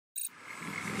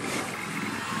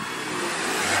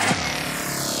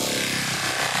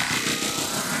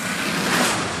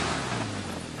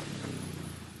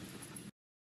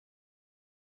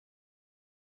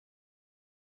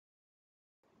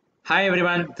Hi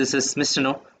everyone, this is Mr.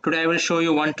 No. Today I will show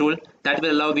you one tool that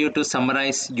will allow you to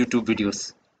summarize YouTube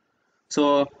videos.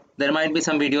 So there might be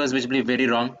some videos which will be very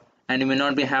long and you may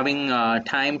not be having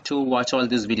time to watch all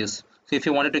these videos. So if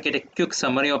you wanted to get a quick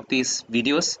summary of these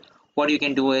videos, what you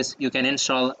can do is you can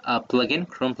install a plugin,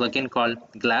 Chrome plugin called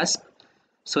Glasp.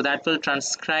 So that will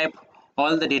transcribe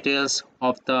all the details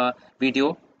of the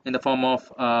video in the form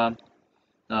of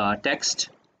text,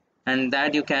 and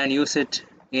that you can use it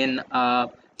in a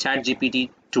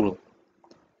ChatGPT tool.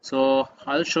 So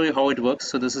I'll show you how it works.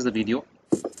 So this is the video.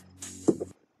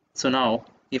 So now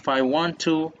if I want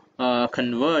to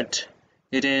convert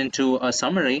it into a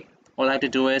summary, all I have to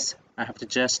do is I have to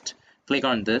just click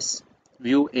on this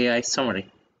view AI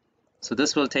summary. So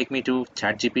this will take me to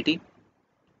ChatGPT.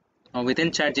 Within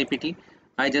ChatGPT,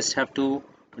 I just have to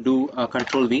do a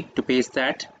Control V to paste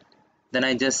that. Then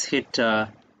I just hit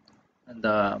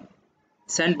the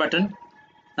send button.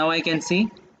 Now I can see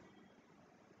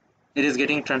it is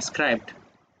getting transcribed.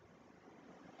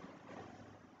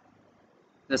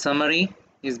 The summary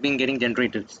is being getting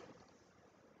generated.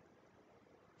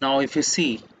 Now if you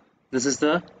see, this is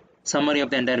the summary of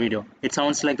the entire video. It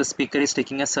sounds like the speaker is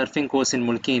taking a surfing course in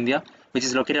Mulki, India, which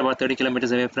is located about 30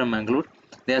 kilometers away from Mangalore.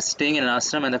 They are staying in an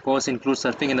ashram and the course includes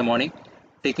surfing in the morning,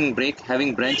 taking break,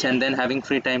 having brunch, and then having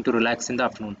free time to relax in the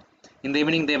afternoon. In the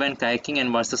evening they went kayaking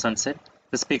and watched the sunset.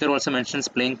 The speaker also mentions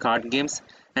playing card games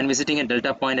and visiting a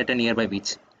delta point at a nearby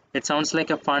beach. It sounds like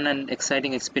a fun and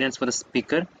exciting experience for the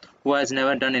speaker who has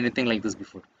never done anything like this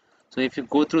before. So if you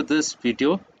go through this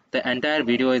video, the entire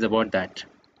video is about that.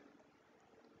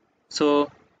 So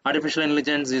artificial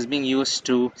intelligence is being used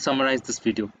to summarize this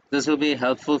video. This will be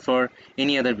helpful for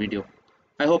any other video.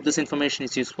 I hope this information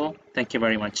is useful. Thank you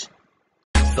very much.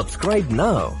 Subscribe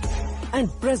now and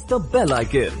press the bell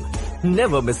icon.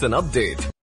 Never miss an update.